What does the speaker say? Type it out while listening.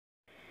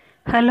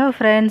Hello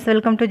friends,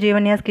 welcome to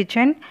Jeevanya's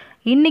kitchen.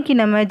 இன்றைக்கி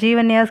நம்ம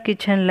ஜீவன்யாஸ்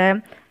கிச்சனில்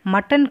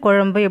மட்டன்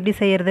குழம்பு எப்படி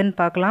செய்கிறதுன்னு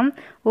பார்க்கலாம்.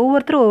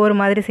 ஒவ்வொருத்தரும் ஒவ்வொரு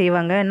மாதிரி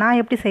செய்வாங்க. நான்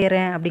எப்படி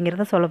செய்கிறேன்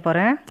அப்படிங்கிறத சொல்ல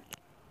போகிறேன்.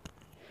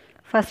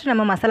 ஃபஸ்ட்டு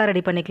நம்ம மசாலா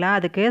ரெடி பண்ணிக்கலாம்.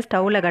 அதுக்கு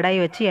ஸ்டவ்வில் கடாய்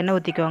வச்சு எண்ணெய்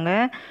ஊற்றிக்கோங்க.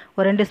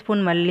 ஒரு 2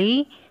 ஸ்பூன் மல்லி,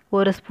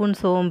 1 ஸ்பூன்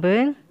சோம்பு,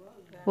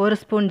 1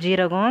 ஸ்பூன்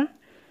ஜீரகம்,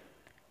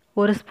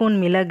 1 ஸ்பூன்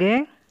மிளகு,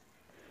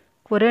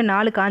 ஒரு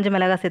 4 காஞ்ச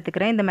மிளகாய்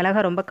சேர்த்துக்கிறேன். இந்த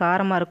மிளகாய் ரொம்ப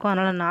காரமாக இருக்கும்,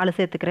 அதனால் நான் 4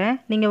 சேர்த்துக்கிறேன்.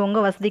 நீங்கள்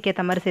உங்கள் வசதிக்கு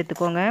ஏற்ற மாதிரி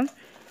சேர்த்துக்கோங்க.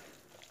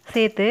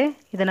 சேர்த்து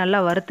இதை நல்லா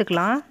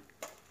வறுத்துக்கலாம்.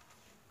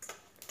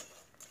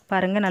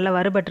 பாருங்கள், நல்லா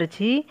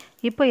வறுபட்டுருச்சு.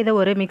 இப்போ இதை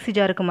ஒரு மிக்ஸி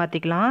ஜாருக்கு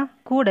மாற்றிக்கலாம்.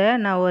 கூட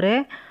நான் ஒரு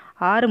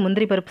 6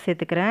 முந்திரி பருப்பு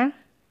சேர்த்துக்கிறேன்.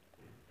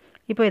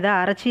 இப்போ இதை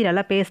அரைச்சி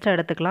நல்லா பேஸ்ட்டாக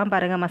எடுத்துக்கலாம்.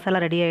 பாருங்கள்,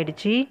 மசாலா ரெடி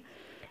ஆகிடுச்சு.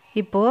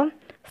 இப்போது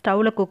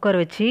ஸ்டவ்வில் குக்கர்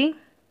வச்சு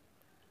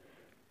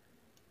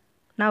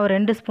நான் ஒரு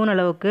 2 ஸ்பூன்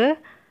அளவுக்கு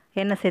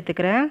எண்ணெய்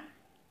சேர்த்துக்கிறேன்.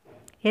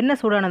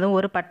 எண்ணெய் சூடானதும்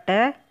ஒரு பட்டை,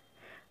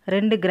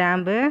 2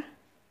 கிராம்பு,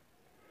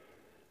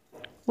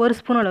 1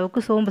 ஸ்பூன் அளவுக்கு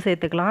சோம்பு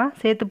சேர்த்துக்கலாம்.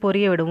 சேர்த்து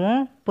பொரிய விடுவோம்.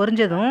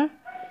 பொரிஞ்சதும்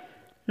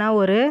நான்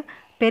ஒரு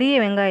பெரிய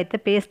வெங்காயத்தை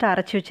பேஸ்ட்டாக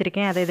அரைச்சி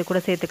வச்சுருக்கேன், அதை இது கூட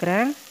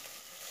சேர்த்துக்கிறேன்.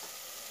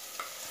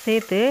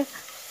 சேர்த்து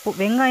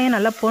வெங்காயம்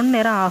நல்லா பொன்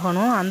நிறம்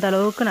ஆகணும், அந்த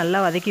அளவுக்கு நல்லா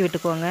வதக்கி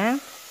விட்டுக்கோங்க.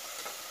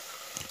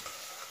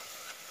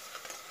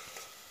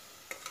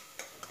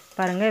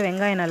 பாருங்கள்,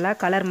 வெங்காயம் நல்லா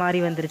கலர்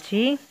மாறி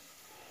வந்துருச்சு.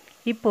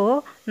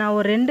 இப்போது நான்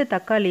ஒரு 2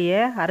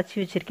 தக்காளியை அரைச்சி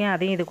வச்சுருக்கேன்,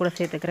 அதையும் இது கூட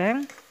சேர்த்துக்கிறேன்.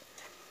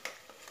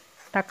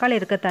 தக்காளி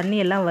இருக்க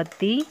தண்ணியெல்லாம்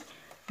வற்றி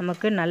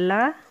நமக்கு நல்லா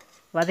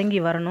வதங்கி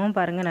வரணும்.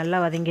 பாருங்கள், நல்லா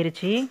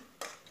வதங்கிருச்சு.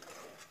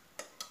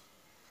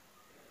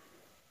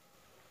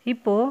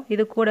 இப்போது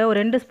இது கூட ஒரு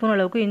 2 ஸ்பூன்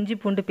அளவுக்கு இஞ்சி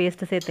பூண்டு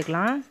பேஸ்ட்டு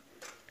சேர்த்துக்கலாம்.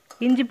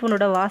 இஞ்சி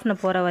பூண்டோட வாசனை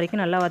போகிற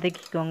வரைக்கும் நல்லா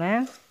வதக்கிக்கோங்க.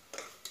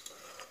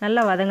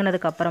 நல்லா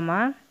வதங்கினதுக்கப்புறமா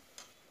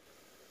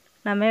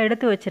நம்ம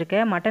எடுத்து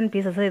வச்சுருக்க மட்டன்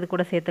பீசஸை இது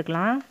கூட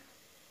சேர்த்துக்கலாம்.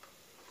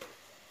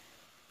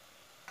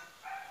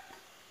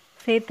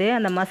 சேர்த்து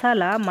அந்த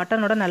மசாலா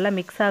மட்டனோட நல்லா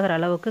மிக்ஸ் ஆகிற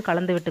அளவுக்கு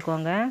கலந்து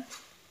விட்டுக்கோங்க.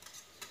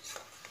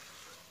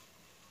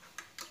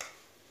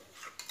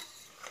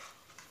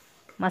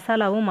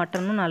 மசாலாவும்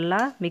மட்டனும் நல்லா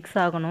மிக்ஸ்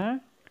ஆகணும்.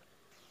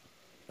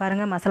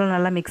 பாருங்கள், மசாலா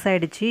நல்லா மிக்ஸ்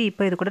ஆகிடுச்சு.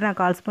 இப்போ இது கூட நான்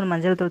 1/4 ஸ்பூன்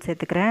மஞ்சள் தூள்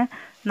சேர்த்துக்கிறேன்.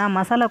 நான்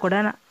மசாலா கூட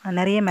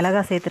நிறைய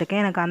மிளகாய்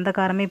சேர்த்துருக்கேன், எனக்கு அந்த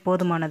காரமே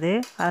போதுமானது,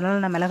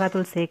 அதனால் நான்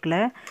மிளகாத்தூள் சேர்க்கல.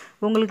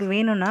 உங்களுக்கு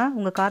வேணும்னா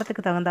உங்கள்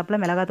காரத்துக்கு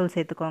தகுந்தாப்பில் மிளகாத்தூள்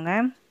சேர்த்துக்கோங்க.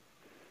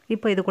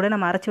 இப்போ இது கூட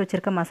நம்ம அரைச்சி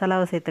வச்சுருக்க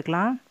மசாலாவை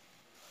சேர்த்துக்கலாம்.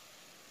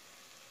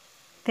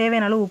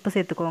 தேவையான அளவு உப்பு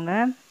சேர்த்துக்கோங்க.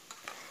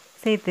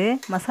 சேர்த்து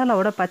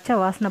மசாலாவோட பச்சை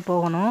வாசனை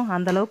போகணும்,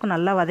 அந்தளவுக்கு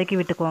நல்லா வதக்கி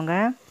விட்டுக்கோங்க.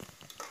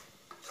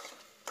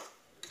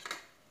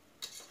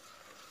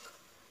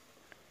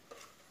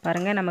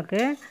 பாருங்கள், நமக்கு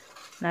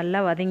நல்லா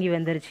வதங்கி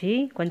வந்துருச்சு.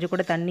 கொஞ்சம்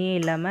கூட தண்ணியே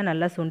இல்லாமல்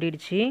நல்லா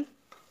சுண்டிடுச்சு.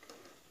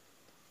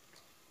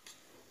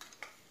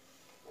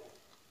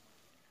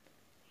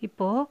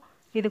 இப்போது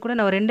இது கூட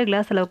நான் ஒரு 2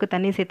 கிளாஸ் அளவுக்கு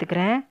தண்ணி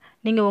சேர்த்துக்கிறேன்.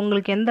 நீங்கள்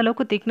உங்களுக்கு எந்த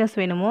அளவுக்கு திக்னஸ்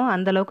வேணுமோ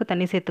அந்த அளவுக்கு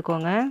தண்ணி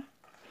சேர்த்துக்கோங்க.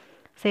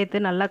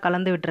 சேர்த்து நல்லா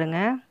கலந்து விட்டுருங்க.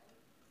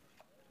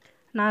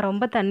 நான்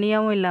ரொம்ப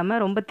தண்ணியாகவும்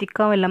இல்லாமல் ரொம்ப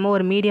திக்காகவும் இல்லாமல்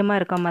ஒரு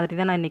மீடியமாக இருக்க மாதிரி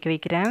தான் நான் இன்றைக்கி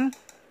வைக்கிறேன்.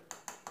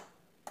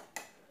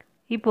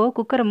 இப்போது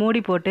குக்கரை மூடி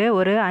போட்டு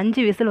ஒரு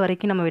 5 விசில்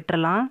வரைக்கும் நம்ம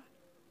விட்டுறலாம்.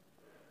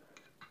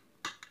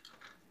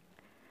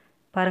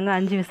 பாருங்கள்,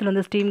 5 விசில்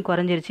வந்து ஸ்டீம்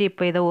குறைஞ்சிருச்சு.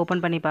 இப்போ இதை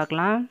ஓப்பன் பண்ணி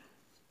பார்க்கலாம்.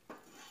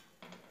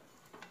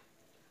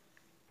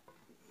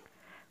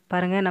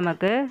 பாருங்கள்,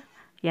 நமக்கு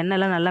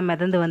எண்ணெய்லாம் நல்லா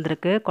மிதந்து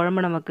வந்திருக்கு.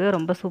 குழம்பு நமக்கு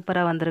ரொம்ப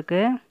சூப்பராக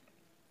வந்திருக்கு.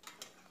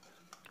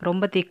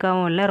 ரொம்ப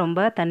திக்காகவும் இல்லை,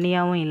 ரொம்ப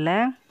தண்ணியாகவும் இல்லை.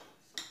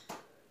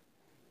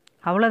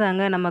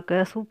 அவ்வளோதாங்க, நமக்கு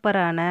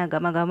சூப்பரான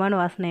கமகமான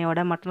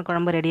வாசனையோட மட்டன்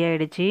குழம்பு ரெடி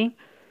ஆகிடுச்சு.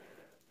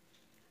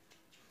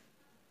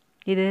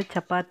 இது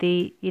சப்பாத்தி,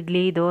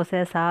 இட்லி, தோசை,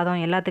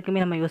 சாதம்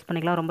எல்லாத்துக்குமே நம்ம யூஸ்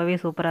பண்ணிக்கலாம். ரொம்பவே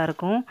சூப்பராக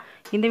இருக்கும்.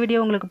 இந்த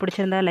வீடியோ உங்களுக்கு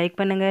பிடிச்சிருந்தா லைக்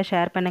பண்ணுங்கள்,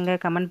 ஷேர் பண்ணுங்கள்,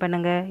 கமெண்ட்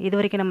பண்ணுங்கள். இது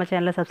வரைக்கும் நம்ம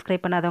சேனலை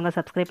சப்ஸ்கிரைப் பண்ணாதவங்க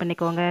சப்ஸ்கிரைப்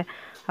பண்ணிக்கோங்க.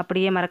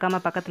 அப்படியே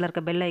மறக்காமல் பக்கத்தில்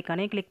இருக்க பெல்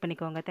ஐக்கானே கிளிக்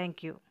பண்ணிக்கோங்க.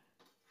 தேங்க்யூ.